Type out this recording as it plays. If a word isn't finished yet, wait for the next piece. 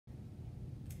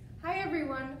Hi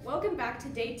everyone, welcome back to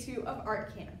day 2 of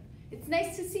Art Camp. It's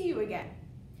nice to see you again.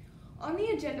 On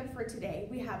the agenda for today,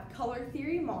 we have Color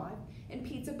Theory Moth and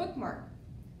Pizza Bookmark.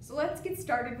 So let's get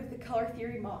started with the Color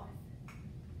Theory Moth.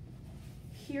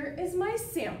 Here is my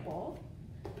sample.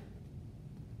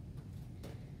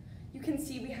 You can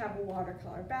see we have a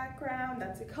watercolor background,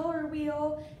 that's a color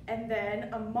wheel, and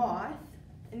then a moth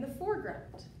in the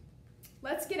foreground.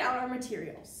 Let's get out our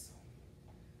materials.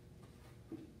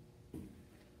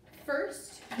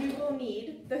 First, you will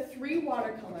need the 3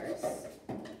 watercolors,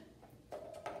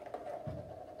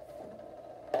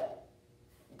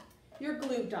 your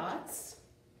glue dots,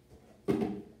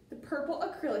 the purple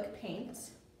acrylic paint,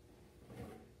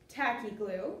 tacky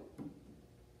glue,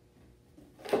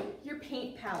 your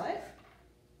paint palette,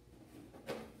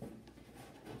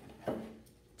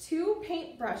 2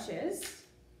 paint brushes,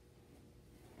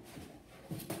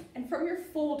 and from your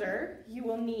folder, you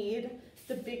will need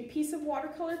the big piece of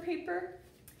watercolor paper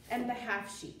and the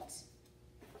half sheet.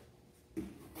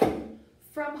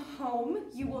 From home,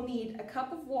 you will need a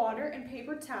cup of water and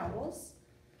paper towels,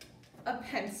 a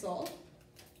pencil,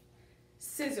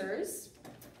 scissors,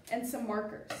 and some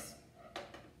markers.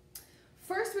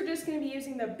 First, we're just going to be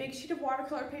using the big sheet of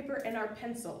watercolor paper and our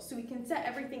pencil so we can set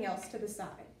everything else to the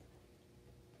side.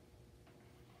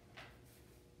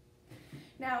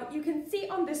 Now, you can see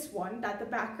on this one that the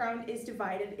background is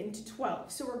divided into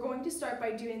 12, so we're going to start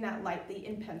by doing that lightly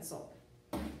in pencil.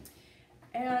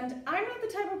 And I'm not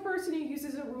the type of person who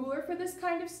uses a ruler for this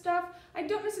kind of stuff. I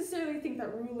don't necessarily think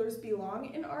that rulers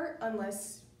belong in art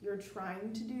unless you're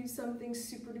trying to do something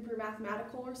super duper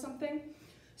mathematical or something.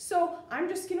 So I'm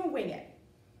just gonna wing it.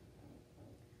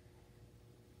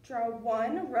 Draw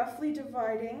one, roughly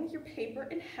dividing your paper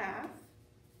in half.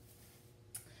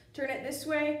 Turn it this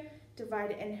way.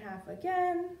 Divide it in half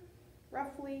again,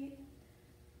 roughly.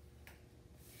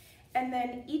 And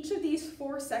then each of these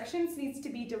 4 sections needs to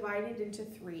be divided into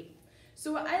 3.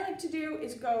 So what I like to do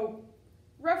is go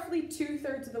roughly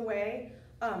 2/3 of the way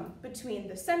between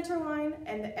the center line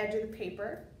and the edge of the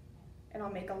paper. And I'll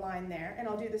make a line there. And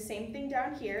I'll do the same thing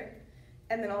down here.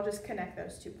 And then I'll just connect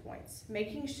those 2 points,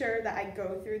 making sure that I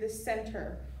go through the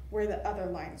center where the other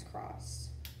lines cross.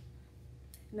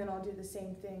 And then I'll do the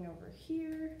same thing over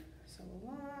here. So a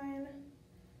line.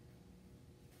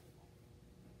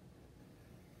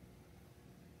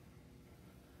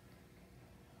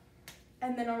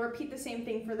 And then I'll repeat the same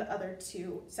thing for the other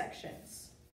 2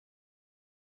 sections.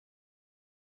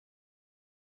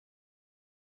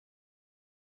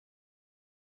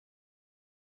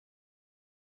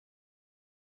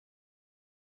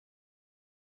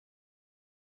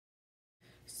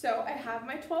 So I have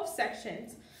my 12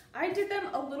 sections. I did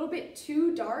them a little bit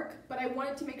too dark, but I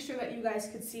wanted to make sure that you guys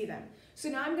could see them. So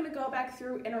now I'm going to go back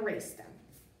through and erase them.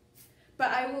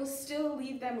 But I will still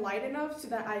leave them light enough so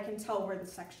that I can tell where the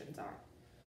sections are.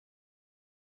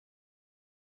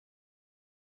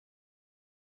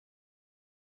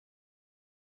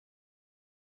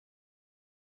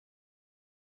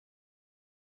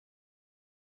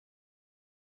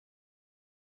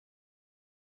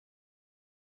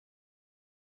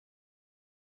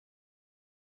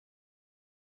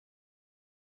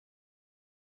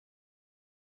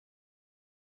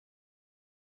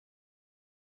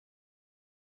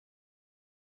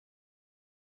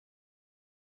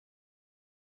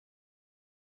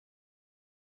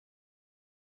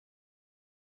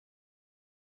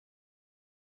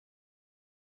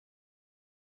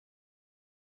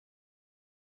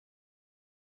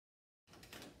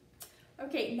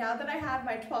 Okay, now that I have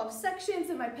my 12 sections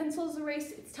and my pencils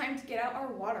erased, it's time to get out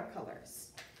our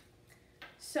watercolors.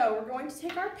 So we're going to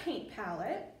take our paint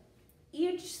palette.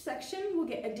 Each section will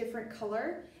get a different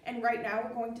color, and right now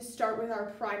we're going to start with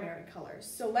our primary colors.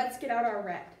 So let's get out our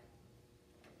red.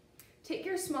 Take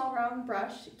your small round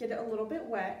brush, get it a little bit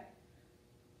wet,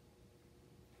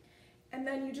 and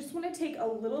then you just want to take a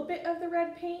little bit of the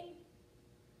red paint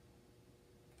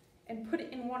and put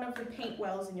it in one of the paint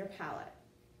wells in your palette.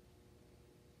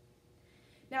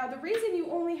 Now, the reason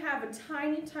you only have a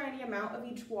tiny, tiny amount of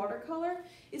each watercolor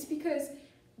is because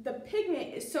the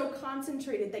pigment is so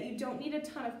concentrated that you don't need a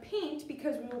ton of paint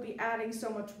because we will be adding so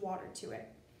much water to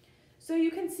it. So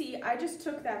you can see I just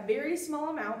took that very small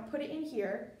amount, put it in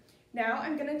here. Now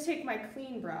I'm going to take my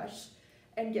clean brush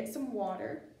and get some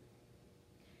water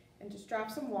and just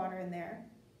drop some water in there.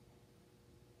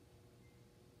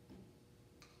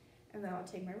 And then I'll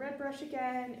take my red brush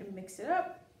again and mix it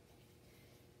up.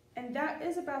 And that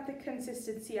is about the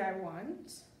consistency I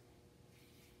want.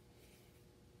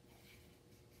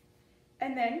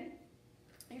 And then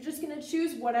you're just going to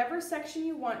choose whatever section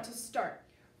you want to start.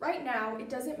 Right now, it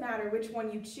doesn't matter which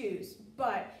one you choose,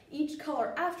 but each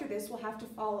color after this will have to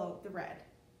follow the red.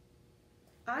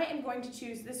 I am going to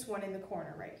choose this one in the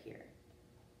corner right here.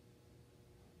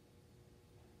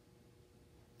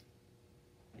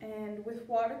 And with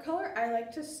watercolor, I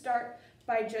like to start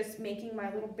by just making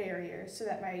my little barriers so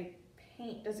that my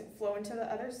paint doesn't flow into the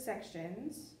other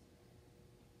sections.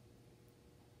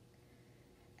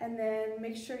 And then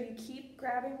make sure you keep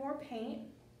grabbing more paint.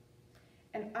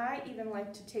 And I even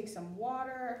like to take some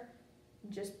water,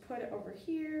 just put it over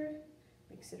here,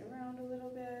 mix it around a little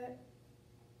bit.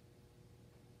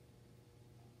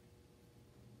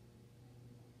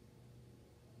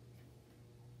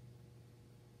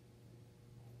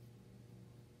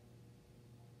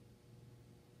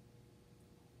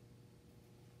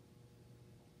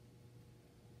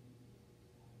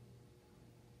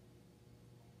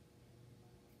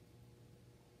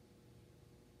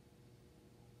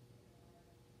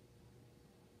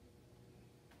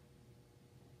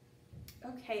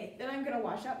 Okay, then I'm going to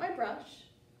wash out my brush.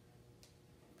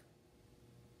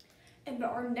 And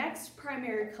our next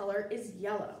primary color is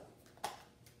yellow.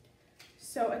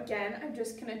 So again, I'm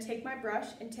just going to take my brush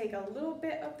and take a little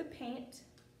bit of the paint,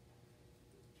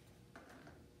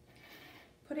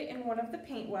 put it in one of the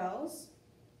paint wells,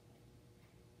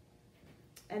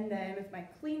 and then with my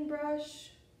clean brush,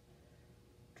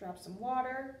 drop some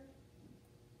water.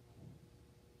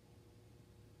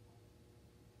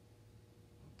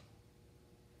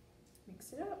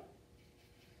 Mix it up.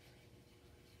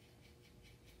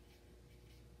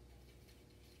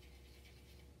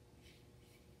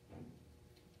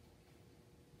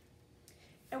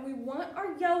 And we want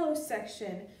our yellow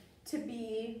section to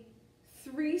be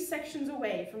 3 sections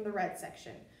away from the red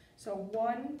section. So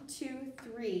 1, 2,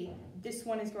 3, this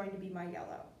one is going to be my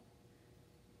yellow.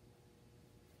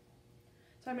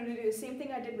 So I'm going to do the same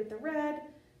thing I did with the red,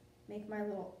 make my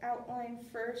little outline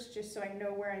first just so I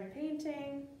know where I'm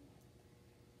painting,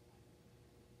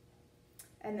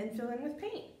 and then fill in with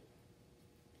paint,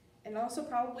 and also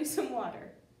probably some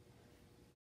water.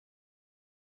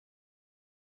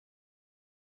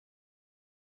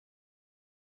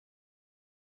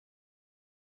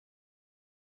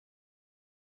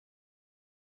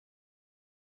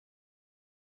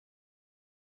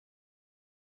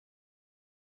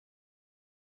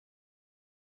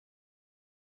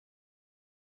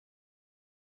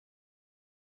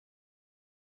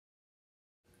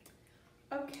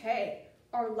 Okay,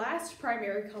 our last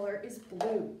primary color is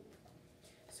blue.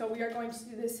 So we are going to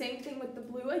do the same thing with the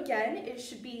blue again. It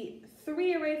should be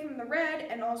 3 away from the red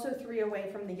and also 3 away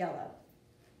from the yellow.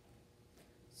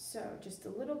 So just a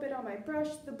little bit on my brush.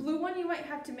 The blue one you might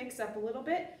have to mix up a little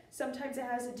bit. Sometimes it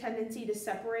has a tendency to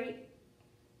separate.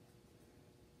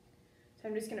 So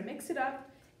I'm just going to mix it up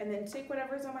and then take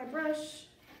whatever's on my brush,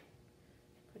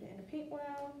 put it in a paint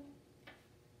well,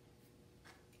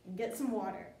 and get some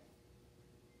water.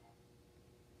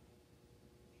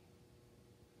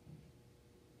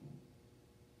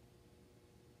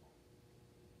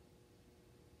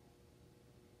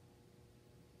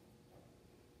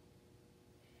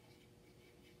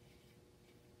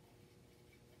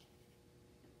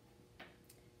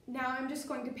 Now I'm just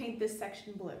going to paint this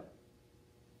section blue.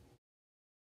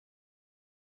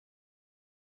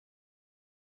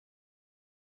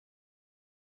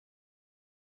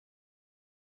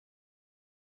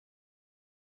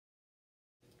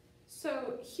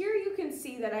 So here you can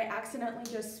see that I accidentally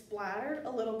just splattered a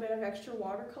little bit of extra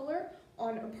watercolor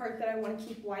on a part that I want to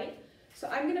keep white. So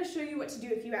I'm going to show you what to do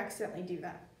if you accidentally do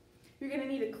that. You're going to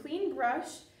need a clean brush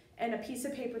and a piece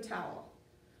of paper towel.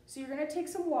 So you're going to take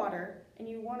some water and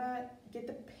you want to get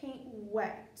the paint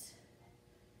wet.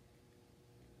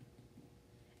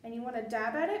 And you want to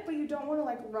dab at it, but you don't want to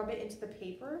like rub it into the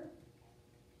paper.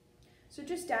 So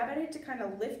just dab at it to kind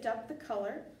of lift up the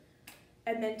color.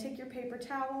 And then take your paper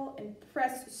towel and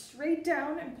press straight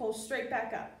down and pull straight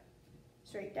back up.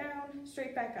 Straight down,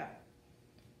 straight back up.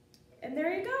 And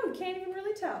there you go, you can't even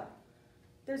really tell.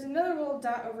 There's another little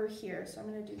dot over here, so I'm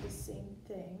going to do the same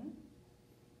thing.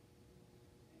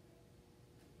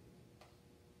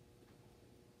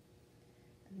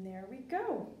 And there we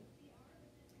go.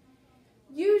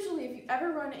 Usually if you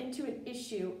ever run into an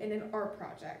issue in an art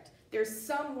project, there's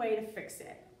some way to fix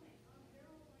it.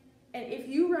 And if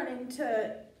you run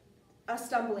into a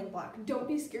stumbling block, don't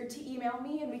be scared to email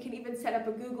me and we can even set up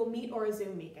a Google Meet or a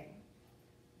Zoom meeting.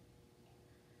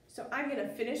 So I'm going to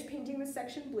finish painting this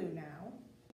section blue now.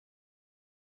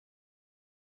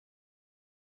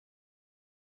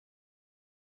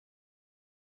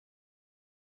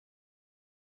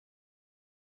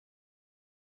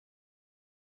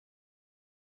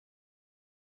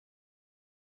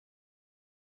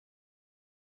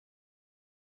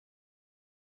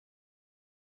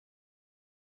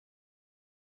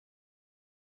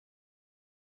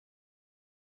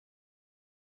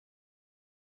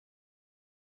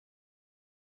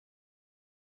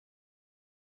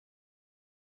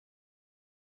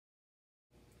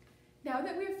 Now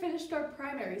that we've finished our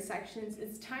primary sections,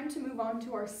 it's time to move on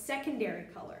to our secondary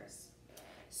colors.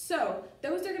 So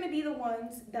those are going to be the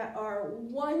ones that are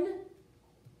one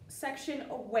section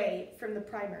away from the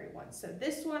primary one. So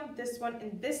this one,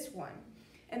 and this one.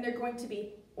 And they're going to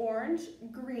be orange,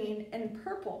 green, and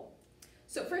purple.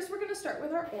 So first we're going to start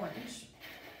with our orange.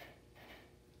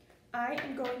 I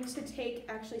am going to take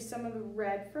actually some of the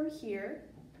red from here,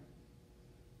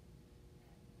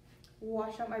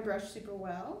 wash out my brush super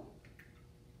well,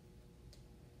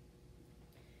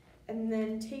 and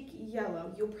then take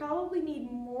yellow. You'll probably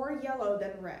need more yellow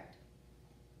than red.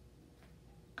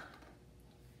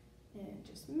 And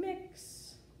just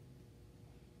mix.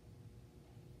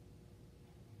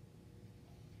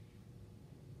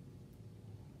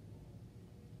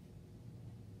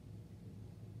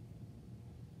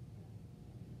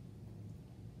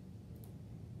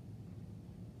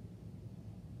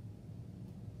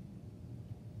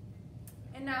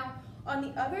 And now on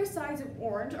the other sides of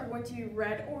orange are going to be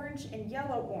red orange and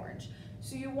yellow orange.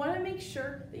 So you want to make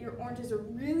sure that your orange is a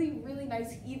really, really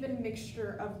nice even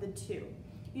mixture of the two.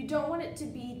 You don't want it to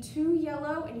be too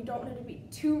yellow and you don't want it to be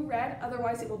too red,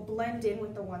 otherwise it will blend in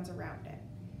with the ones around it.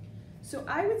 So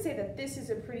I would say that this is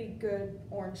a pretty good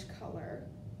orange color.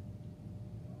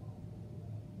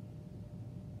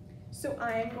 So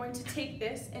I am going to take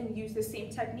this and use the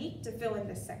same technique to fill in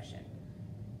this section.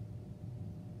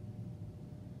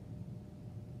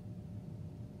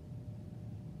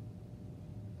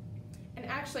 And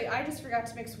actually, I just forgot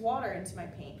to mix water into my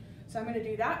paint. So I'm going to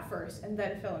do that first and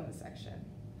then fill in the section.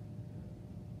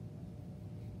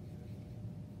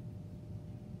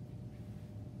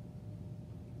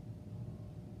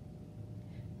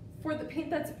 For the paint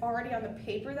that's already on the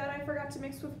paper that I forgot to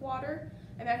mix with water,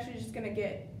 I'm actually just going to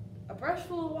get a brush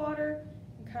full of water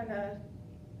and kind of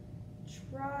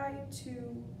try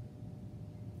to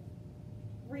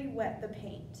re-wet the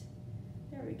paint.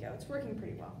 There we go, it's working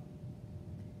pretty well.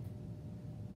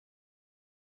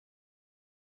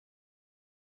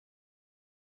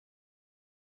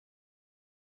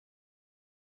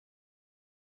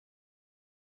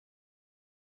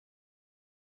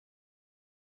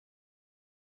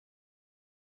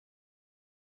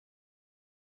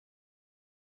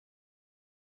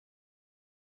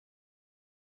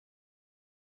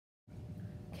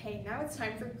 Okay, now it's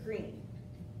time for green.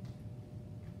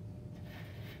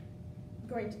 I'm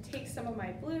going to take some of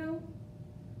my blue,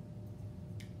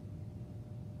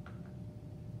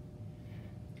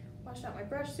 wash out my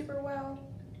brush super well,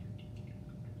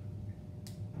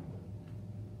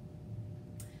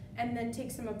 and then take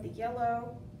some of the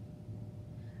yellow.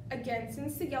 Again,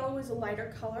 since the yellow is a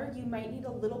lighter color, you might need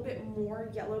a little bit more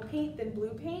yellow paint than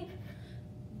blue paint,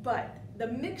 but the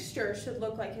mixture should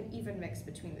look like an even mix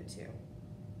between the two.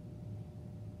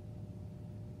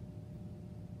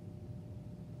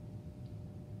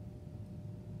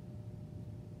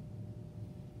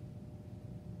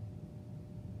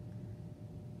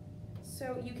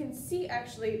 So you can see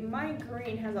actually my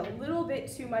green has a little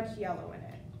bit too much yellow in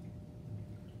it.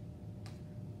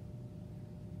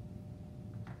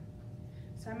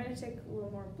 So I'm going to take a little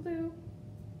more blue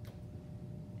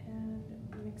and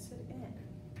mix it in.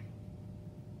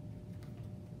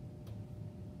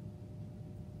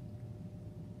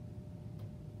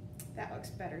 That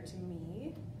looks better to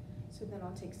me. So then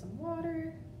I'll take some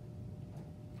water.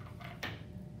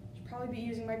 Should probably be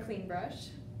using my clean brush.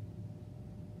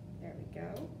 There we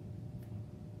go.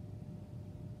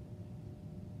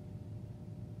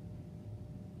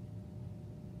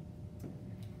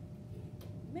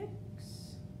 Mix.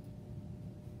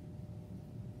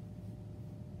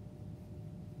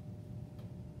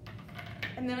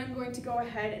 And then I'm going to go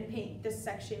ahead and paint this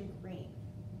section green.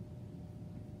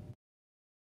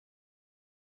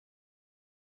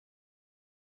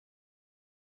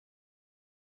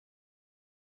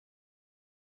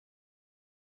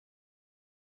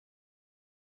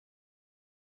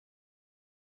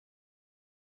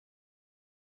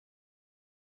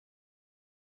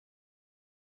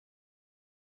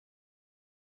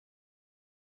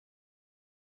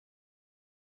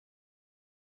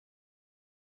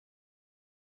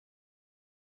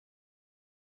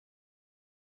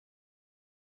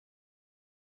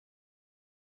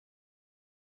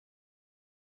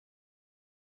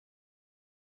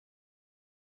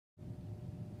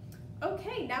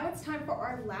 Okay, now it's time for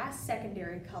our last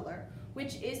secondary color,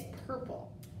 which is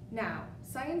purple. Now,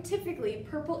 scientifically,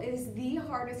 purple is the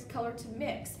hardest color to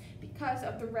mix because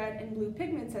of the red and blue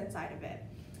pigments inside of it.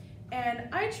 And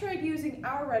I tried using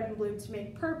our red and blue to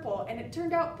make purple, and it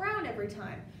turned out brown every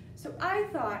time. So I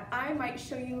thought I might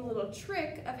show you a little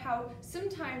trick of how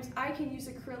sometimes I can use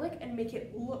acrylic and make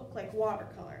it look like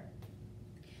watercolor.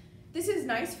 This is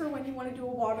nice for when you want to do a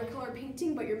watercolor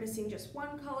painting, but you're missing just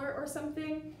one color or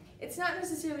something. It's not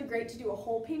necessarily great to do a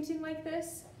whole painting like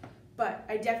this, but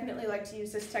I definitely like to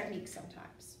use this technique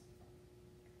sometimes.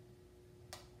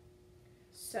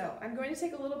 So I'm going to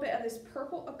take a little bit of this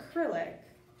purple acrylic,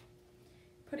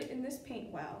 put it in this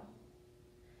paint well.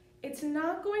 It's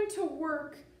not going to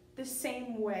work the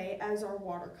same way as our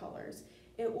watercolors.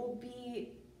 It will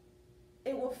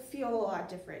feel a lot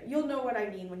different. You'll know what I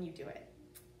mean when you do it.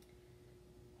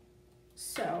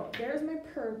 So there's my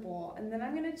purple, and then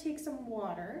I'm going to take some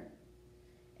water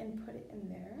and put it in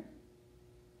there,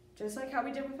 just like how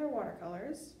we did with our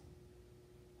watercolors.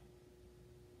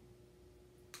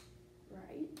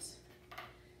 Right.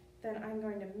 Then I'm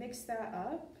going to mix that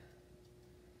up.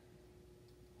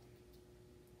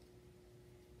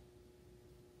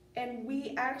 And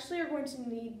we actually are going to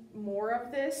need more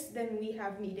of this than we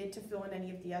have needed to fill in any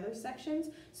of the other sections.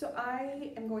 So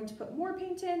I am going to put more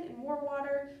paint in and more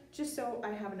water just so I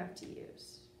have enough to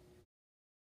use.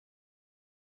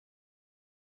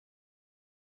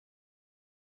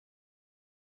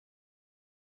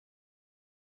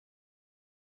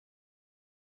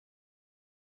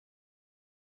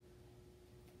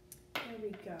 There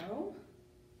we go.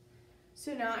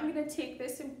 So now I'm going to take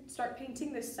this and start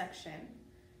painting this section.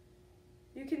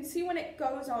 You can see when it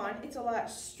goes on, it's a lot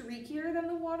streakier than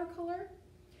the watercolor.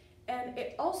 And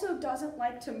it also doesn't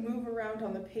like to move around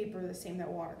on the paper the same that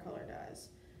watercolor does.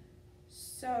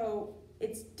 So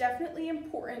it's definitely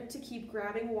important to keep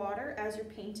grabbing water as you're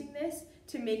painting this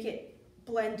to make it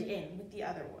blend in with the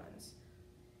other ones.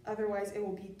 Otherwise, it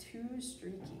will be too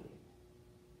streaky.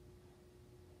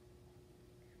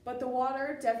 But the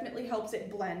water definitely helps it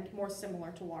blend more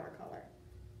similar to watercolor.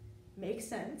 Makes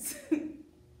sense.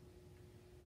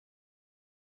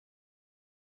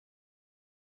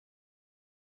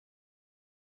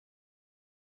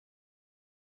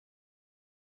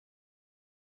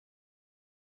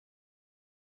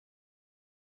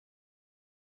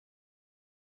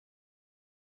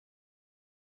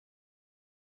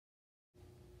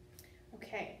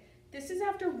 Okay, this is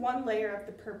after one layer of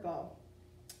the purple.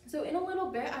 So in a little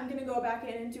bit, I'm going to go back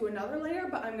in and do another layer,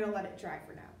 but I'm going to let it dry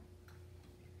for now.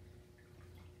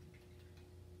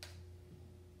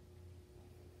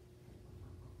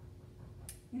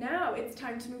 Now it's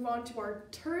time to move on to our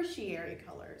tertiary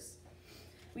colors.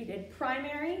 We did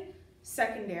primary,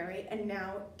 secondary, and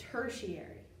now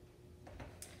tertiary.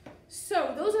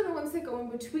 So those are the ones that go in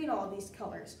between all of these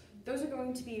colors. Those are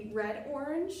going to be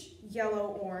red-orange,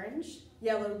 yellow-orange,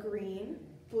 yellow-green,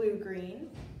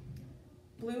 blue-green,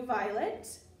 blue-violet,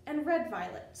 and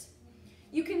red-violet.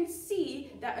 You can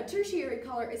see that a tertiary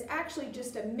color is actually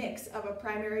just a mix of a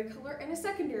primary color and a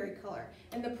secondary color,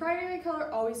 and the primary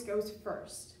color always goes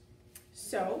first.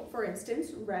 So, for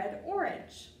instance,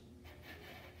 red-orange.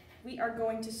 We are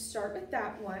going to start with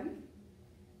that one.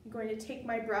 I'm going to take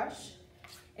my brush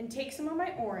and take some of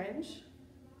my orange,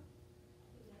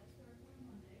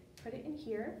 put it in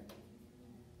here,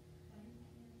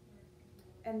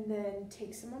 and then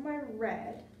take some of my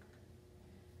red.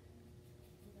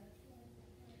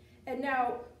 And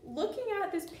now, looking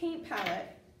at this paint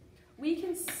palette, we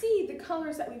can see the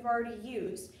colors that we've already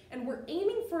used, and we're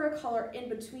aiming for a color in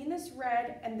between this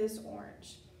red and this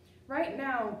orange. Right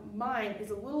now, mine is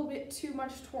a little bit too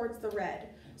much towards the red,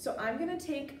 so I'm going to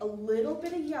take a little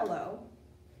bit of yellow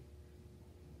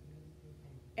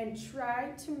and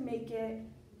try to make it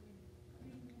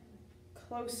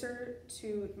closer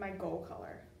to my gold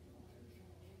color.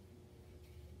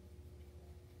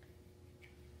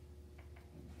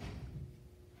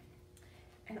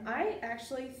 And I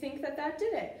actually think that that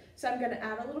did it. So I'm going to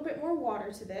add a little bit more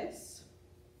water to this,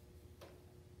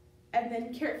 and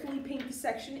then carefully paint the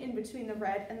section in between the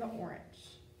red and the orange.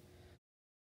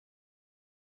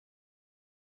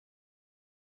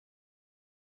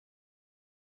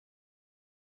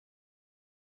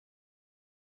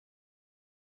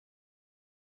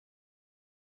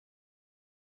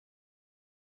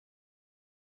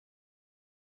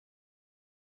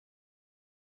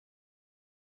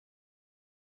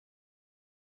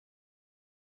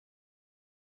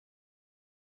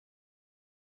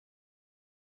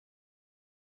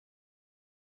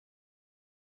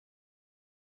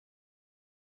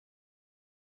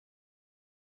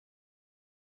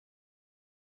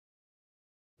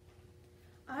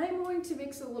 I'm going to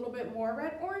mix a little bit more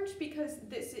red-orange because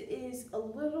this is a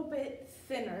little bit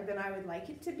thinner than I would like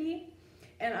it to be,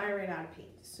 and I ran out of paint.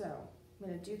 So I'm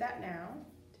going to do that now.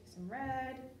 Take some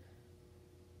red,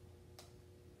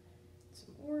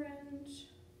 some orange,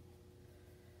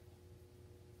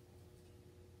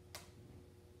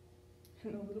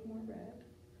 and a little more red.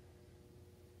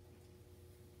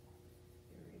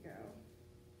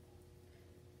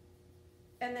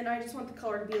 And then I just want the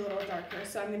color to be a little darker,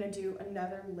 so I'm going to do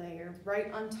another layer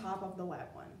right on top of the wet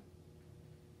one.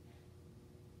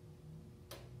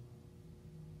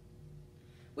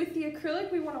 With the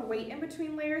acrylic, we want to wait in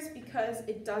between layers because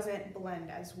it doesn't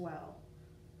blend as well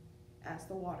as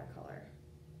the watercolor.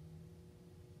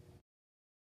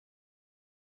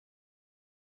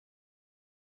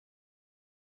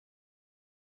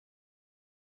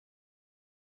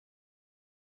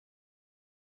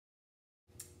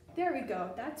 There we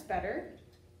go, that's better.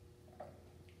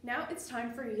 Now it's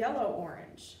time for yellow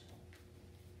orange.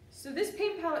 So this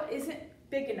paint palette isn't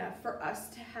big enough for us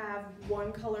to have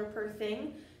one color per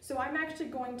thing, so I'm actually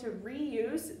going to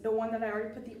reuse the one that I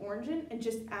already put the orange in and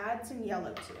just add some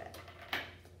yellow to it.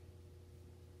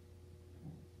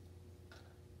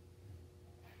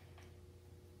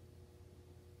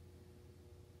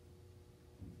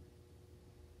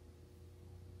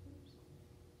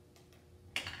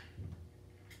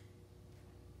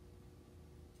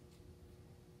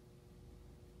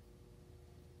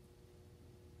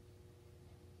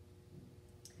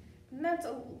 And that's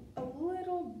a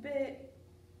little bit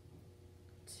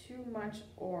too much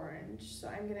orange, so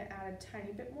I'm going to add a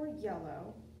tiny bit more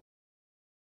yellow.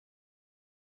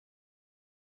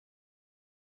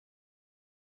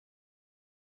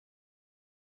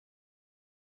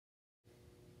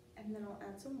 And then I'll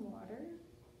add some water.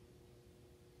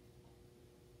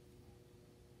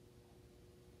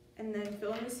 And then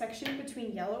fill in the section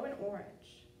between yellow and orange.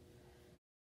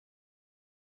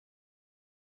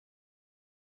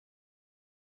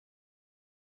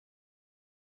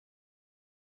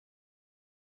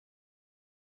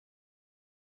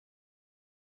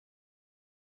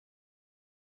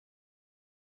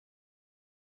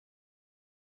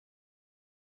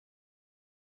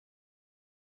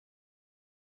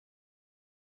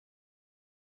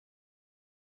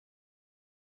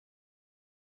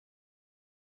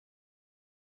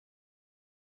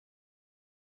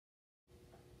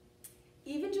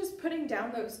 Even just putting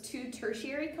down those two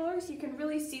tertiary colors, you can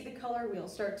really see the color wheel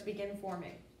start to begin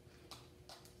forming.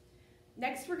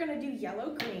 Next, we're going to do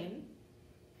yellow-green.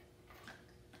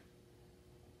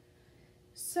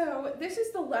 So this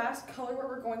is the last color where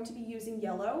we're going to be using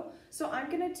yellow. So I'm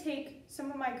going to take some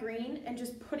of my green and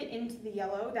just put it into the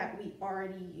yellow that we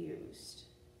already used.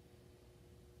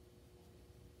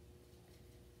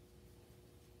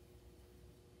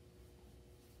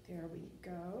 There we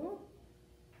go.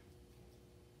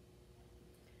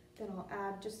 Then I'll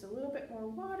add just a little bit more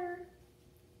water.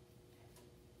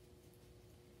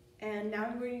 And now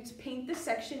I'm going to paint the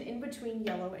section in between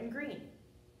yellow and green.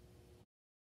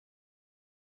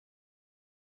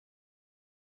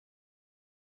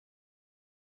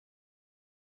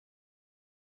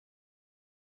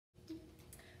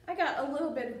 I got a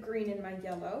little bit of green in my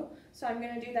yellow, so I'm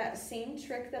going to do that same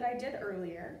trick that I did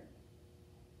earlier.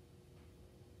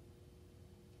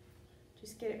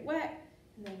 Just get it wet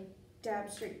and then dab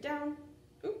straight down,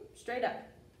 straight up.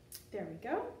 There we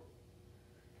go.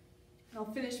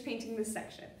 I'll finish painting this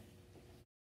section.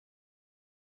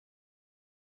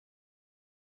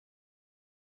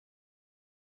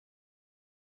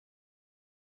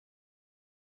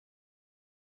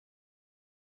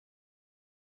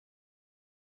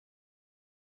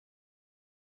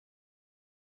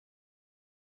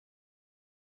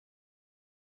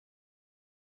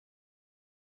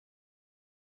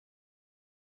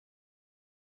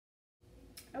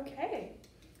 Okay,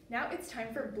 now it's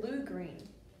time for blue-green.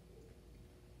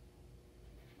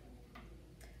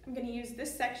 I'm going to use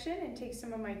this section and take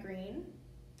some of my green.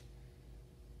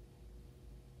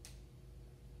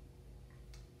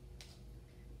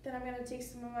 Then I'm going to take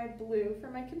some of my blue for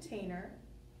my container,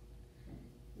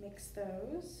 mix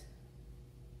those.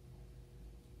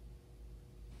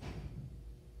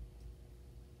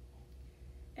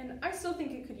 And I still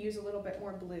think it could use a little bit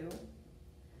more blue. So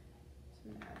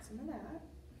I'm going to add some of that.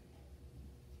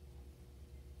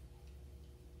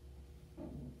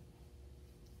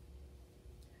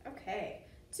 Okay,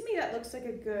 to me that looks like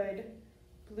a good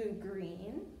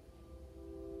blue-green.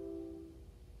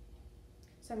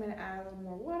 So I'm going to add a little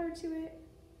more water to it.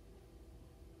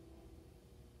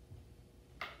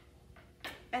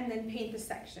 And then paint the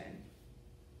section.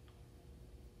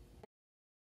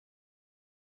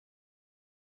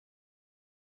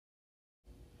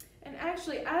 And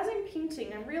actually, as I'm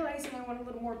painting, I'm realizing I want a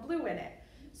little more blue in it.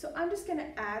 So I'm just going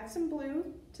to add some blue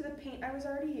to the paint I was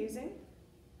already using.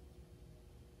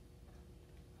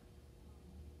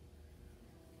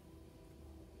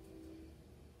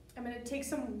 I'm going to take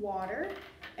some water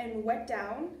and wet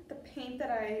down the paint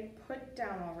that I put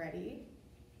down already.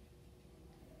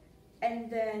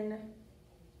 And then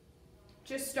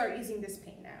just start using this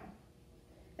paint now.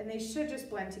 and they should just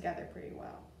blend together pretty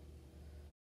well.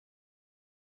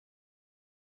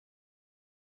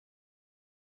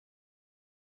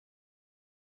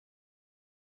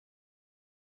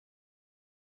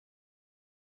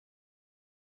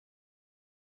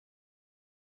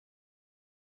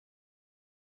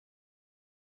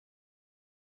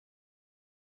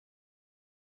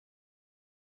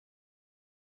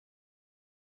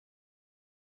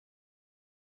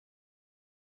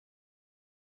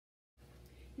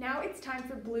 Now it's time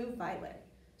for blue violet.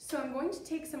 So I'm going to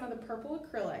take some of the purple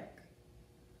acrylic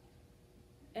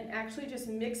and actually just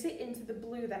mix it into the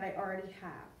blue that I already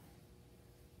have.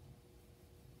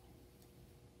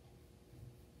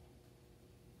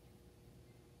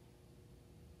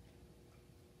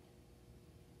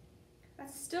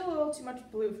 That's still a little too much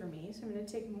blue for me, so I'm going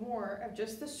to take more of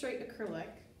just the straight acrylic,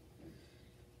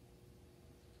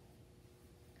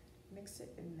 mix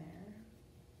it in there.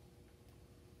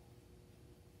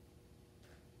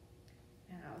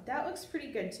 Now that looks pretty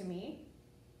good to me,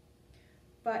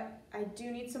 but I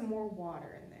do need some more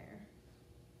water in there.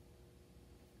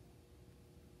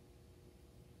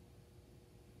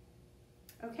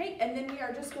 Okay, and then we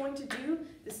are just going to do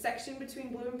the section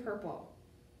between blue and purple.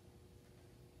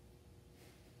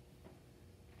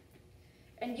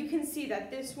 And you can see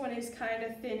that this one is kind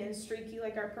of thin and streaky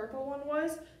like our purple one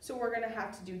was, so we're going to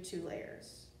have to do 2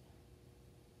 layers.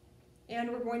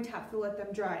 And we're going to have to let them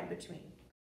dry in between.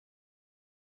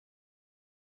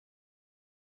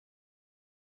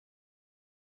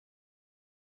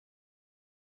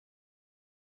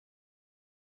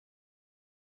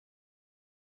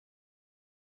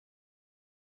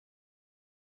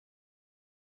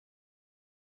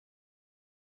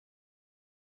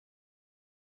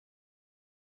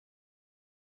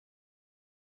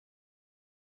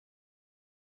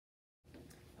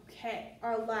 Okay,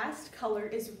 our last color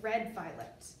is red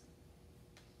violet. So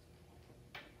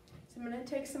I'm going to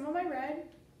take some of my red,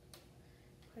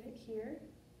 put it here.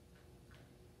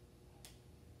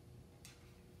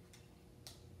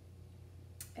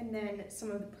 And then some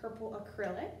of the purple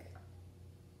acrylic.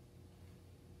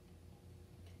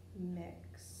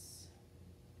 Mix.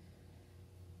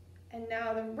 And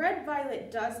now the red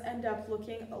violet does end up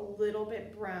looking a little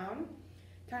bit brown,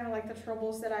 kind of like the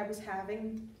troubles that I was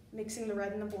having mixing the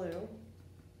red and the blue.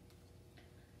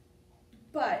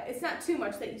 But it's not too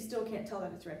much that you still can't tell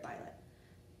that it's red violet.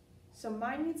 So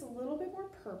mine needs a little bit more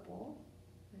purple.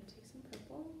 I'm going to take some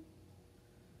purple.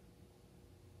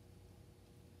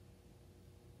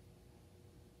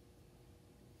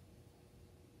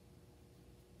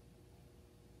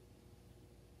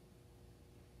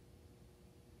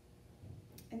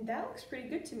 And that looks pretty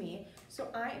good to me. So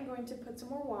I am going to put some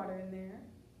more water in there.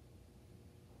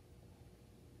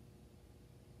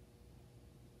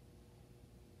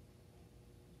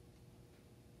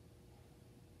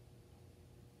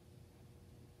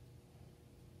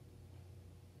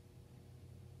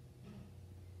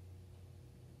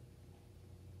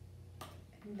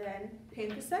 And then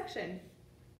paint the section.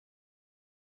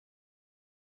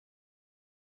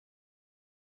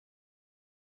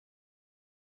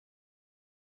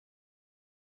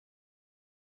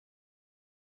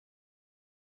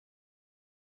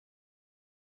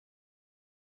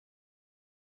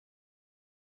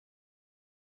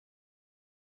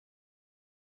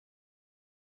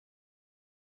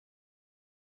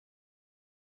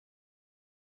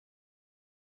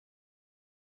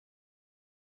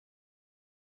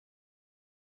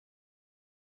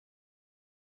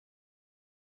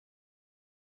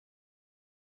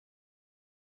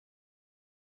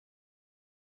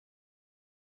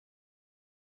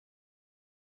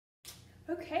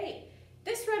 Okay,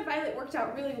 this red violet worked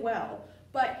out really well,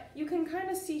 but you can kind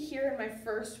of see here in my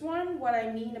first one what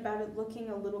I mean about it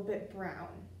looking a little bit brown.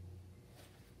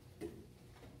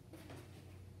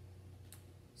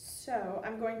 So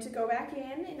I'm going to go back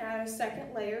in and add a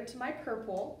second layer to my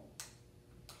purple.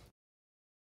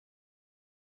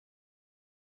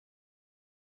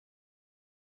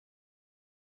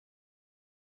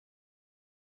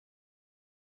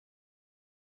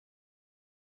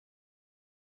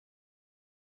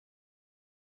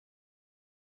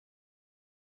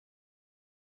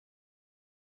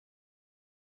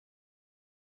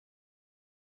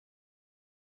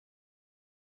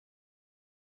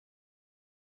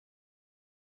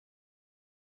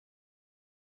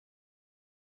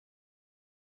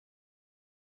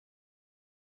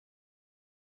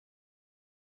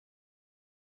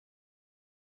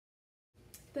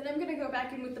 Then I'm going to go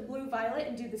back in with the blue violet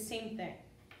and do the same thing.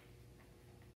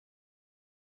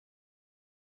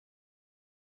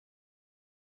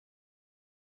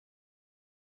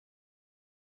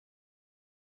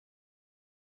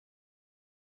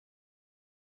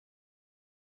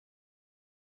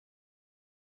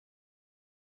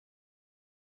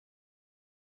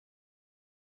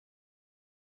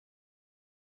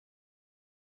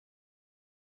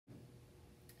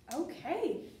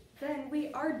 Okay, then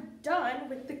we are done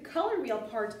with the color wheel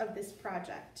part of this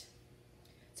project.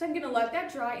 So I'm going to let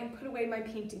that dry and put away my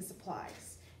painting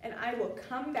supplies. And I will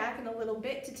come back in a little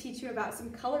bit to teach you about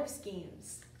some color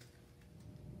schemes.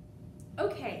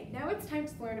 Okay, now it's time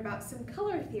to learn about some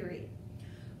color theory.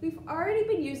 We've already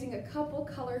been using a couple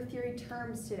color theory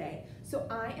terms today, so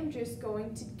I am just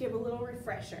going to give a little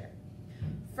refresher.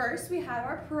 First, we have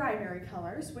our primary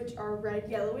colors, which are red,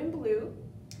 yellow, and blue.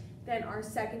 Then our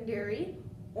secondary,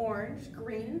 orange,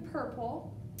 green, and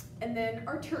purple. And then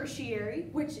our tertiary,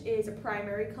 which is a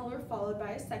primary color followed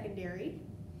by a secondary.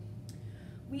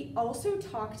 We also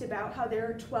talked about how there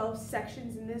are 12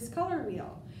 sections in this color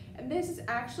wheel, and this is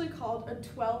actually called a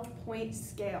 12-point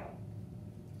scale.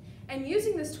 And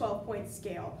using this 12-point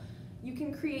scale, you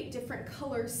can create different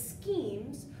color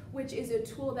schemes, which is a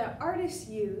tool that artists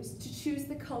use to choose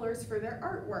the colors for their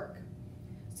artwork.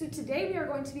 So today we are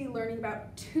going to be learning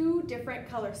about two different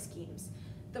color schemes.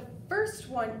 The first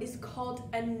one is called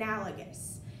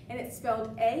analogous, and it's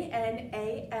spelled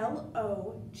A-N-A-L-O-G-O-U-S.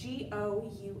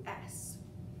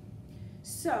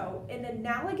 So an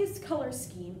analogous color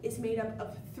scheme is made up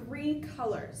of 3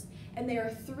 colors, and there are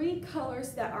 3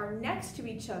 colors that are next to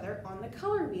each other on the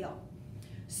color wheel.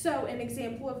 So an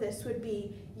example of this would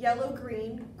be yellow,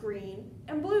 green, green,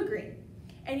 and blue, green.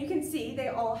 And you can see they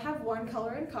all have one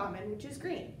color in common, which is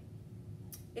green.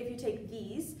 If you take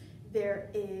these, there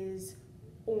is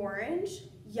orange,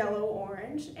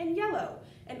 orange, and yellow.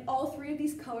 And all 3 of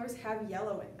these colors have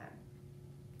yellow in them.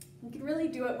 You can really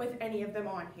do it with any of them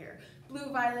on here. Blue,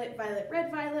 violet, violet,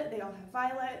 red, violet, they all have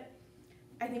violet.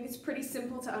 I think it's pretty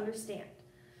simple to understand.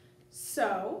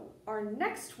 So our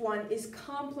next one is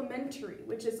complementary,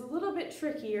 which is a little bit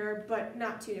trickier, but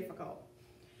not too difficult.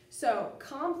 So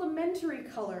complementary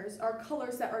colors are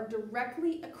colors that are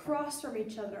directly across from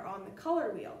each other on the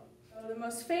color wheel. So the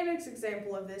most famous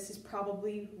example of this is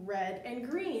probably red and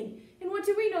green. And what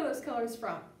do we know those colors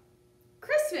from?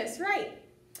 Christmas, right?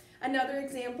 Another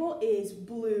example is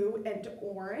blue and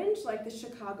orange, like the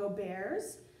Chicago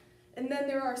Bears. And then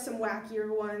there are some wackier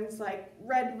ones like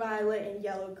red, violet, and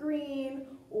yellow, green,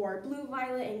 or blue,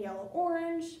 violet, and yellow,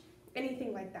 orange,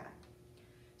 anything like that.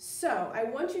 So I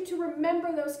want you to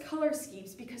remember those color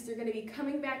schemes because they're going to be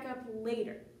coming back up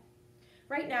later.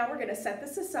 Right now we're going to set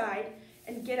this aside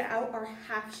and get out our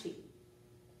half sheet.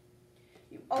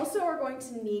 You also are going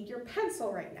to need your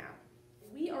pencil right now.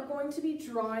 We are going to be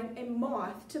drawing a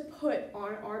moth to put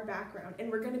on our background,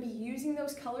 and we're going to be using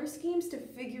those color schemes to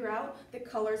figure out the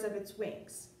colors of its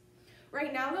wings.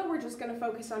 Right now though, we're just going to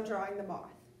focus on drawing the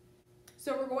moth.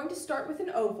 So we're going to start with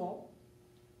an oval.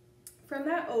 From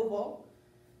that oval,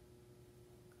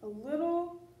 a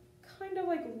little kind of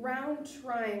like round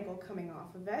triangle coming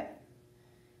off of it,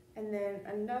 and then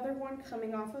another one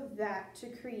coming off of that to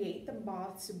create the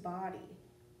moth's body.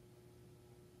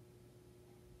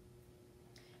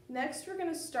 Next, we're going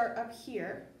to start up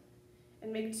here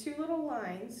and make 2 little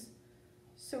lines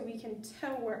so we can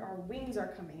tell where our wings are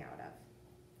coming out of.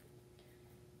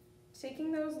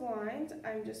 Taking those lines,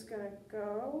 I'm just going to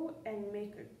go and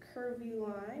make a curvy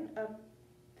line up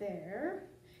there.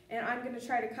 And I'm going to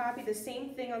try to copy the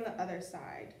same thing on the other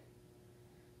side.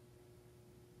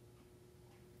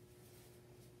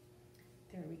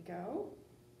 There we go.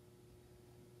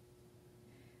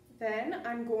 Then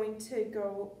I'm going to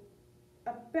go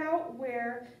about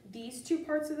where these 2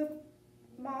 parts of the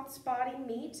moth's body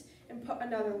meet and put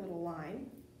another little line.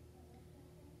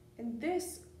 And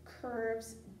this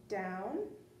curves down.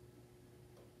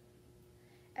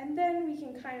 And then we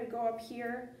can kind of go up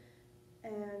here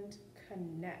and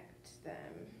connect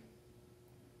them.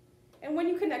 And when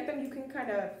you connect them, you can kind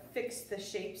of fix the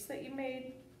shapes that you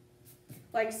made.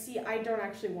 Like, see, I don't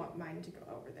actually want mine to go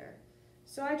over there.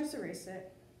 So I just erase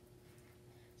it.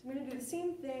 So I'm going to do the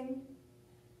same thing.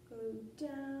 Go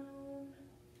down,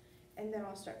 and then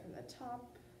I'll start from the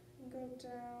top and go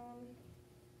down,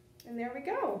 and there we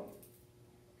go.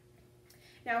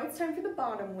 Now it's time for the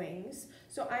bottom wings.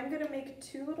 So I'm going to make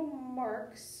 2 little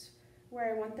marks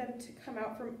where I want them to come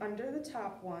out from under the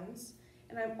top ones,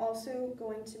 and I'm also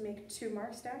going to make 2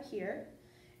 marks down here,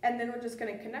 and then we're just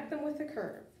going to connect them with a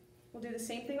curve. We'll do the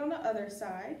same thing on the other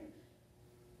side.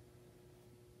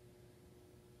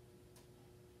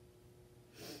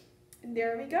 And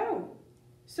there we go.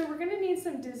 So we're going to need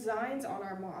some designs on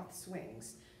our moth's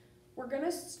wings. We're going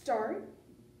to start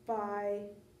by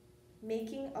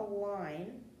making a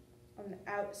line on the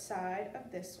outside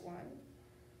of this one.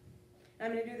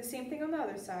 I'm going to do the same thing on the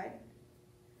other side.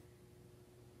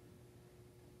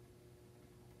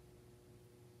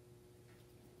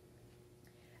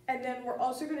 And then we're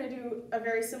also going to do a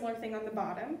very similar thing on the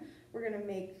bottom. We're going to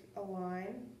make a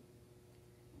line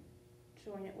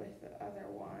join it with the other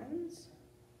ones.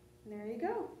 And there you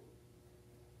go.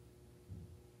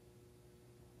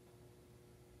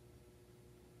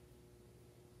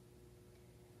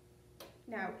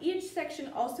 Now, each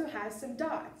section also has some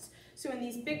dots. So in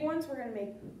these big ones, we're going to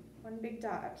make one big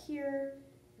dot up here,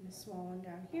 and a small one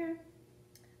down here.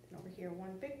 Then over here,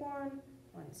 one big one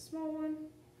small one.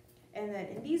 And then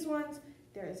in these ones,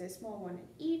 there is a small one in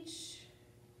each.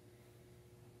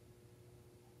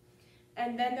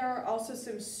 And then there are also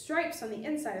some stripes on the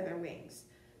inside of their wings.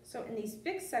 So in these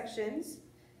big sections,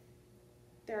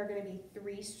 there are going to be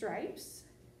 3 stripes.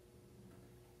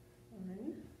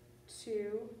 1,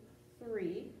 2,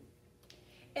 3.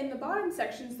 In the bottom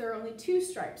sections, there are only 2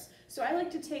 stripes. So I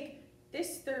like to take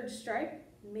this 3rd stripe,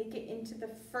 make it into the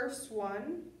first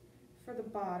one for the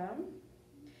bottom,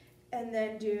 and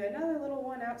then do another little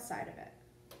one outside of it.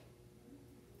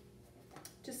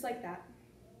 Just like that.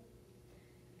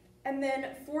 And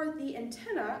then for the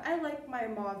antenna, I like my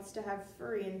moths to have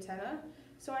furry antenna.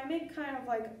 So I make kind of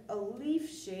like a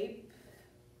leaf shape.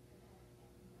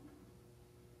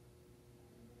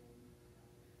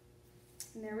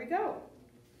 And there we go.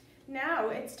 Now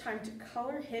it's time to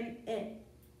color him in.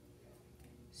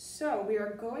 So we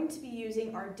are going to be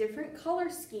using our different color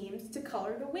schemes to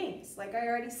color the wings, like I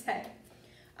already said.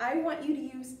 I want you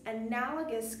to use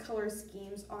analogous color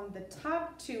schemes on the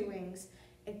top 2 wings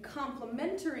and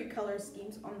complementary color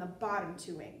schemes on the bottom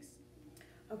 2 wings.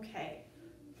 Okay.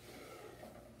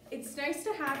 It's nice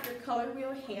to have your color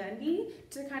wheel handy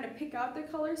to kind of pick out the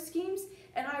color schemes,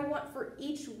 and I want for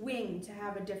each wing to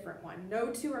have a different one.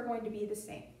 No 2 are going to be the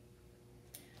same.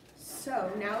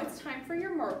 So now it's time for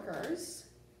your markers,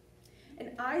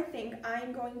 and I think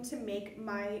I'm going to make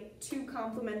my 2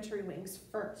 complementary wings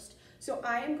first. So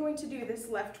I am going to do this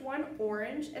left one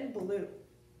orange and blue.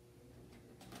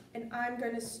 And I'm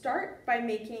going to start by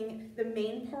making the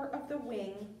main part of the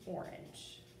wing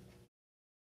orange.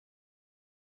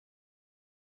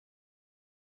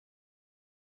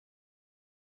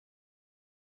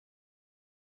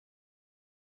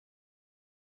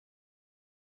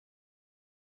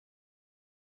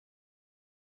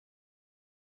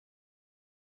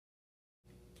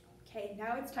 Okay,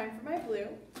 now it's time for my blue.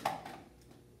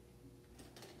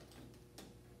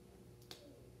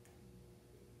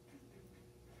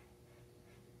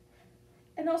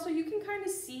 And also you can kind of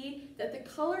see that the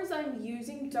colors I'm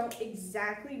using don't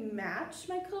exactly match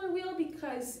my color wheel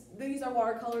because these are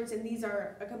watercolors and these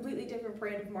are a completely different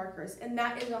brand of markers, and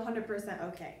that is 100%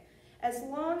 okay, as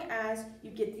long as you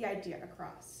get the idea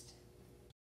across.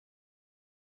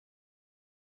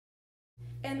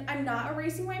 And I'm not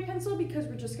erasing my pencil because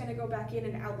we're just going to go back in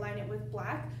and outline it with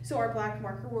black, so our black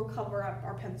marker will cover up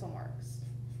our pencil marks.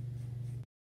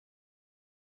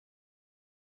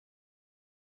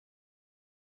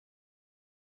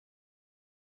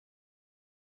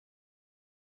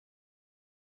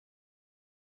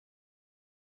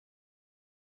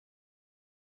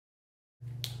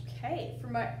 Okay, for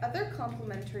my other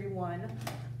complementary one,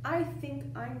 I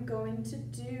think I'm going to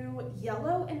do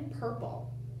yellow and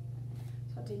purple.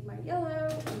 So I'll take my yellow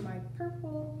and my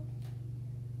purple,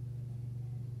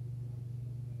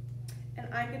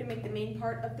 and I'm going to make the main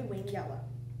part of the wing yellow.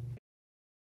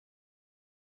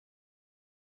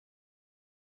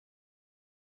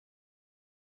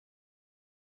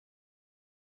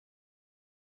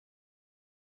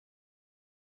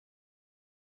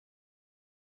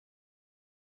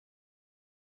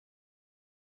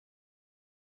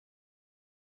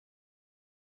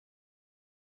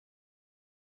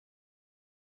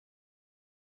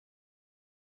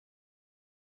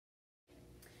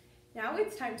 Now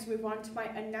it's time to move on to my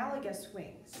analogous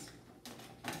wings.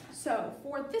 So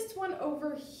for this one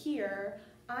over here,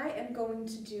 I am going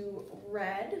to do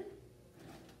red,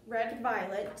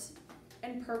 violet,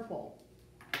 and purple.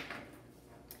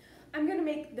 I'm going to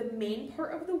make the main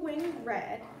part of the wing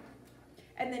red,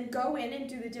 and then go in and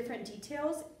do the different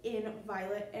details in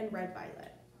violet and red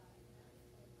violet.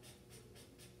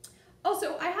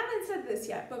 Also, I haven't said this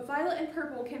yet, but violet and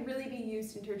purple can really be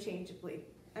used interchangeably.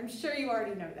 I'm sure you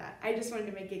already know that. I just wanted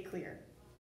to make it clear.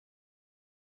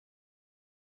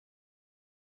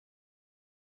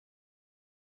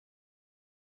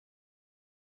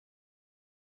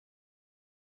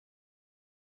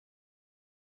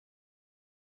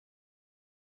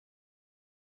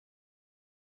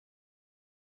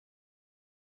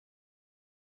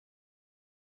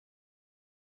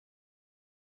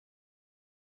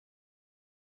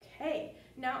 Okay,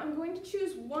 now I'm going to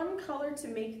choose one color to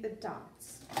make the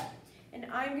dots. And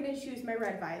I'm going to choose my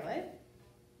red violet.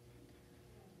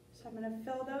 So I'm going to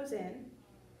fill those in.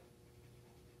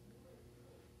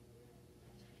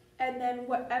 And then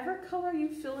whatever color you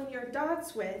fill in your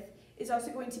dots with is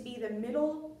also going to be the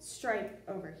middle stripe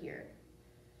over here.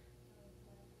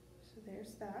 So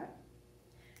there's that.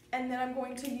 And then I'm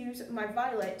going to use my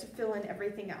violet to fill in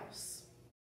everything else.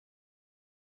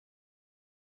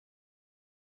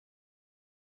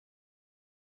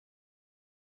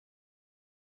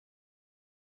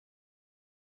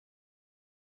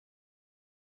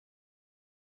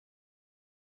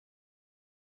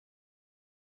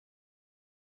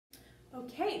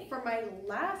 Okay, for my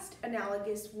last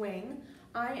analogous wing,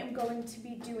 I am going to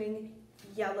be doing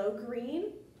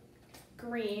yellow-green,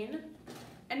 green,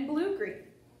 and blue-green.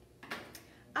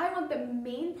 I want the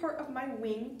main part of my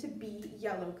wing to be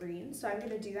yellow-green, so I'm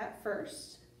going to do that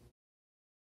first.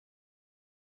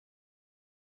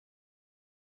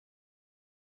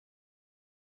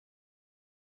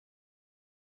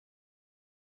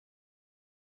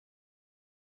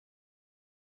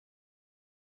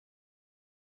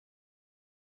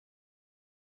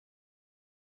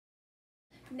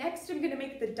 Next, I'm going to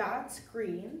make the dots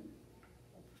green.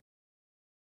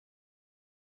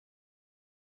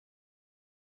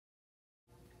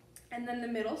 And then the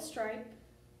middle stripe.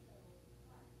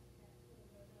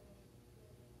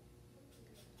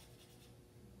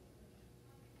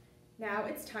 Now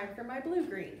it's time for my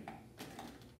blue-green.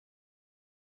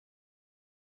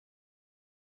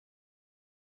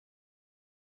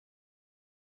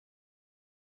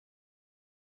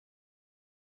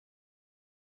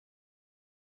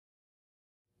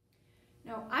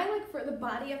 Now, I like for the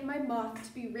body of my moth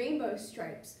to be rainbow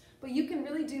stripes, but you can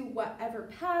really do whatever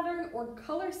pattern or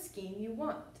color scheme you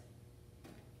want.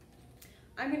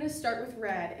 I'm going to start with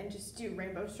red and just do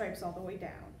rainbow stripes all the way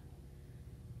down.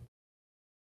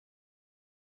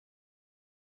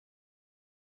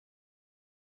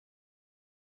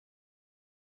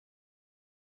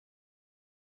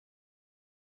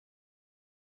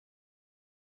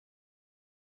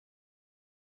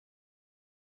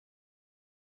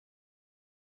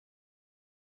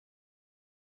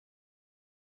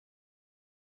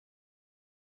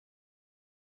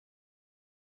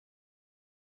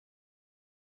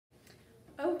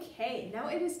 Okay, now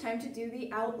it is time to do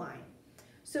the outline.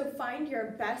 So find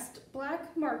your best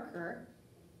black marker,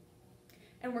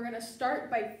 and we're going to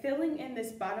start by filling in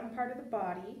this bottom part of the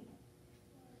body.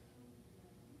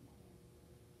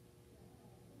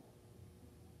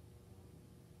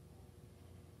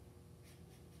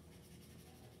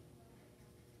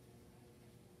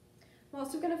 I'm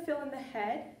also going to fill in the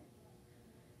head.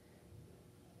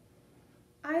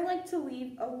 I like to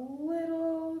leave a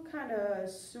little kind of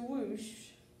swoosh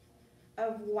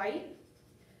of white,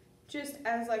 just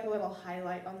as like a little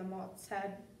highlight on the moth's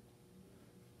head.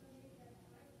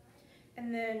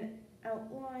 And then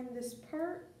outline this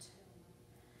part,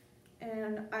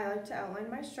 and I like to outline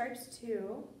my stripes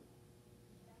too.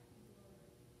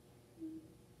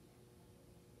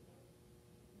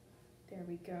 There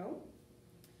we go.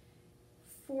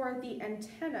 For the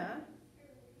antenna,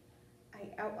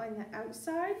 I outline the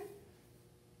outside,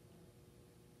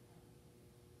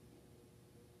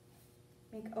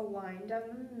 make a line down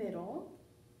the middle,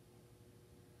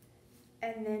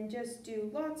 and then just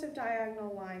do lots of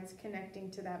diagonal lines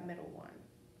connecting to that middle one.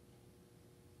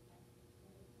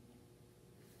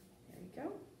 There you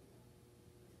go.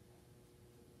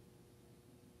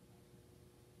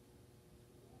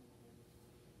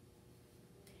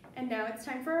 And now it's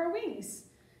time for our wings.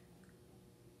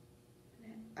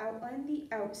 Outline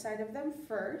the outside of them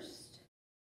first.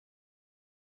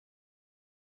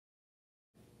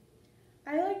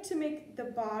 I like to make the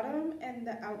bottom and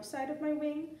the outside of my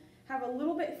wing have a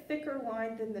little bit thicker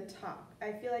line than the top.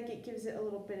 I feel like it gives it a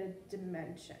little bit of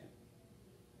dimension.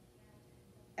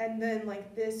 And then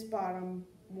like this bottom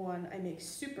one, I make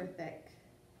super thick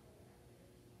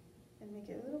and make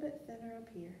it a little bit thinner up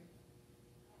here.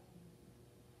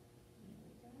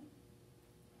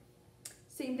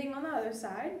 Same thing on the other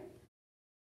side.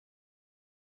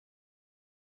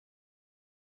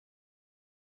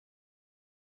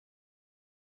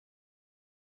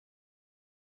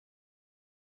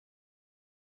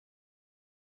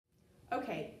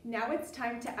 Okay, now it's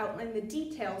time to outline the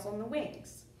details on the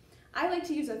wings. I like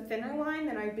to use a thinner line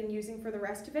than I've been using for the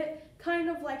rest of it, kind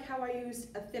of like how I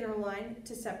used a thinner line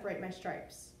to separate my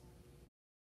stripes.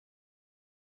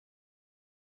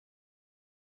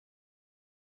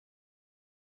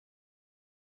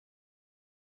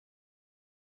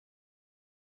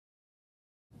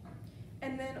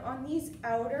 And then on these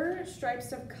outer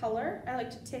stripes of color, I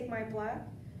like to take my black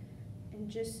and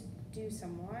just do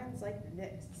some lines like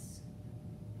this.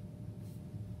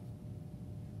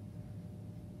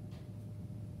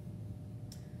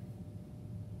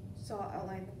 So I'll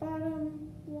outline the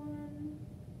bottom one.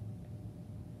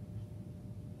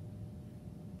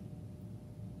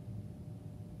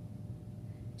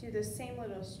 Do the same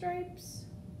little stripes.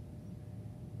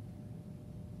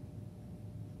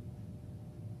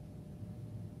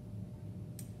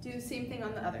 Do the same thing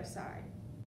on the other side.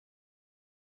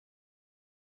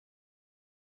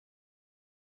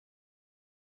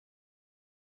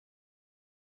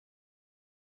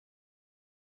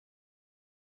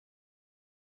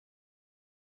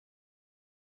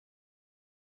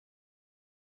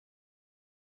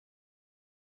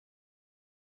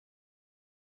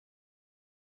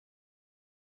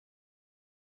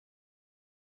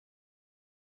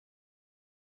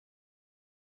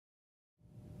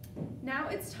 Now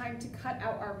it's time to cut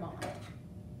out our moth.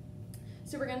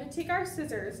 So we're going to take our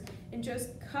scissors and just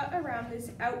cut around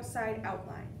this outside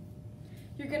outline.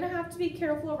 You're going to have to be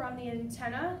careful around the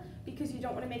antenna because you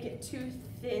don't want to make it too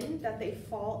thin that they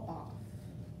fall off.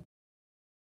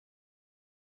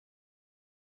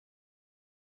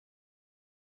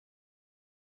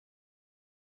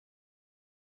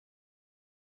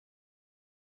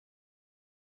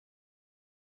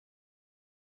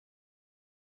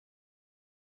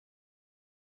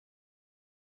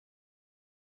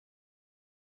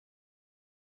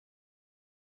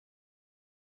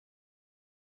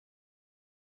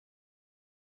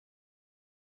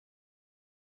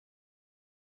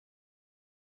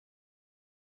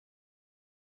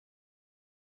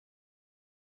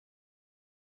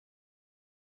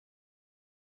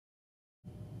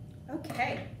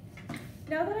 Okay,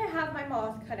 now that I have my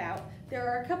moth cut out, there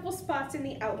are a couple spots in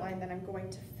the outline that I'm going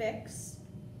to fix.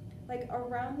 Like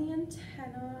around the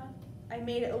antenna, I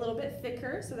made it a little bit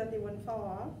thicker so that they wouldn't fall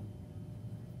off.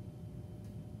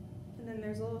 And then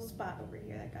there's a little spot over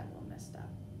here that got a little messed up.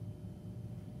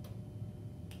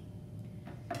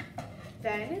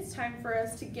 Then it's time for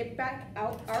us to get back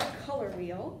out our color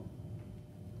wheel.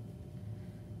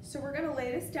 So we're going to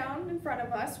lay this down in front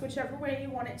of us, whichever way you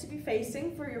want it to be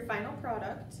facing for your final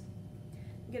product.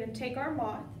 I'm going to take our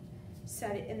moth,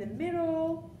 set it in the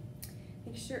middle,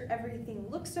 make sure everything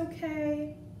looks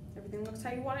okay, everything looks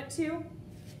how you want it to.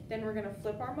 Then we're going to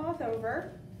flip our moth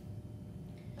over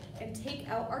and take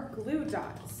out our glue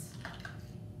dots.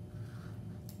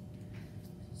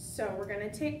 So we're going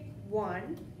to take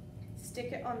one,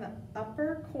 stick it on the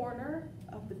upper corner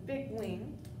of the big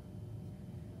wing,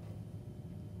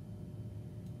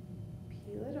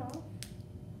 peel it off.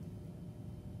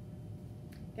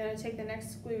 Gonna take the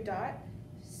next glue dot,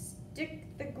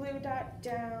 stick the glue dot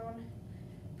down,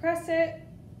 press it,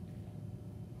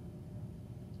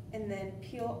 and then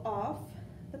peel off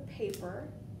the paper.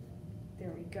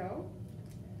 There we go.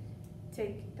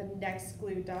 Take the next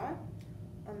glue dot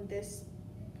on this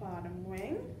bottom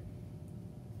wing.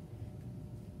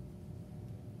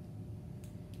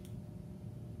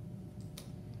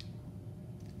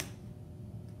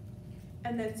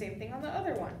 And then same thing on the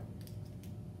other one.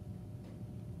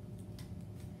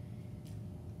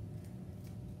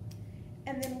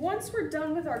 And then once we're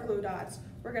done with our glue dots,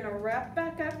 we're gonna wrap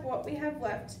back up what we have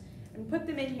left and put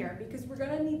them in here because we're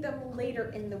gonna need them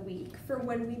later in the week for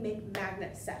when we make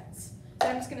magnet sets. So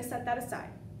I'm just gonna set that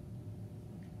aside.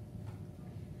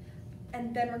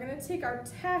 And then we're gonna take our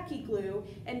tacky glue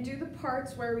and do the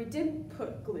parts where we didn't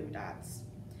put glue dots.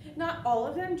 Not all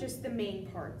of them, just the main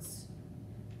parts.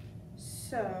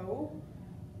 So,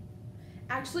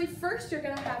 actually first you're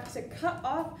gonna have to cut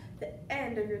off the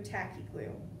end of your tacky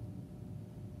glue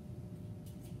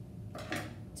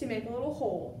to make a little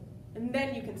hole, and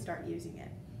then you can start using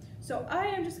it. So I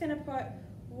am just gonna put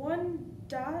one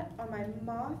dot on my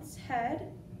moth's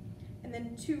head and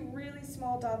then two really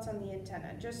small dots on the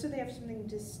antenna, just so they have something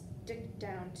to stick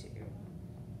down to.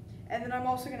 And then I'm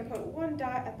also gonna put one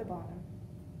dot at the bottom.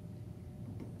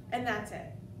 And that's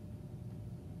it.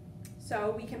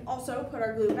 So we can also put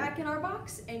our glue back in our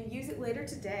box and use it later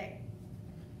today.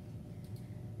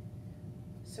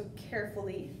 So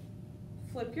carefully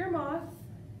flip your moth,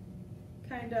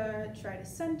 kind of try to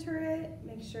center it,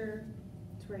 make sure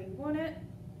it's where you want it,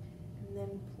 and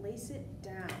then place it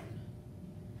down.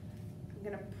 I'm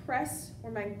gonna press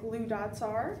where my glue dots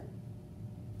are,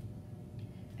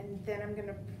 and then I'm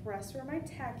gonna press where my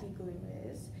tacky glue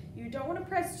is. You don't want to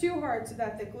press too hard so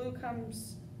that the glue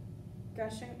comes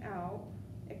gushing out.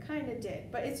 It kind of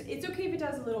did, but it's okay if it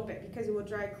does a little bit because it will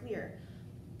dry clear,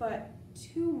 but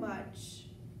too much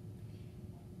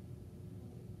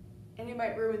and it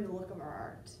might ruin the look of our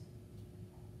art.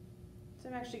 So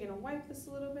I'm actually going to wipe this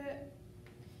a little bit.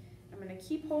 I'm going to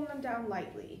keep holding them down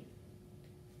lightly.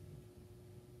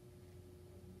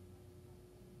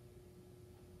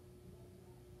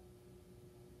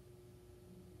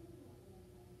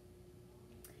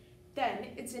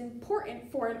 it's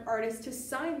important for an artist to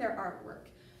sign their artwork.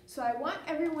 So I want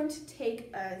everyone to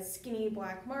take a skinny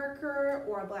black marker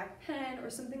or a black pen or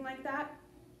something like that,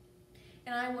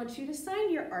 and I want you to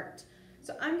sign your art.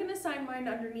 So I'm going to sign mine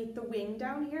underneath the wing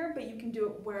down here, but you can do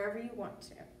it wherever you want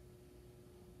to.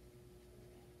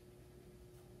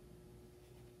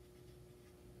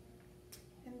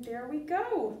 And there we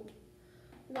go.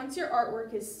 Once your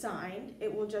artwork is signed,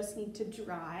 it will just need to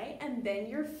dry, and then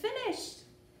you're finished.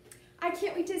 I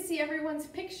can't wait to see everyone's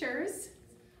pictures.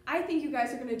 I think you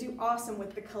guys are going to do awesome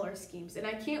with the color schemes, and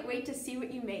I can't wait to see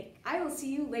what you make. I will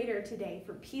see you later today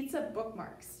for pizza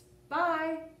bookmarks.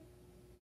 Bye!